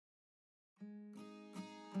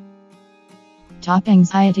Top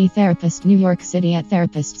Anxiety Therapist New York City at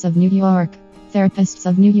Therapists of New York. Therapists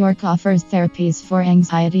of New York offers therapies for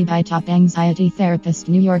anxiety by Top Anxiety Therapist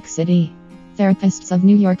New York City. Therapists of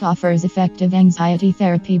New York offers effective anxiety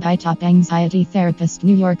therapy by Top Anxiety Therapist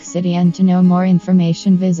New York City. And to know more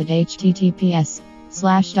information, visit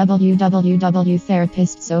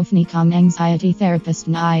https://www.therapistsofnicom Anxiety Therapist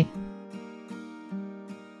NI.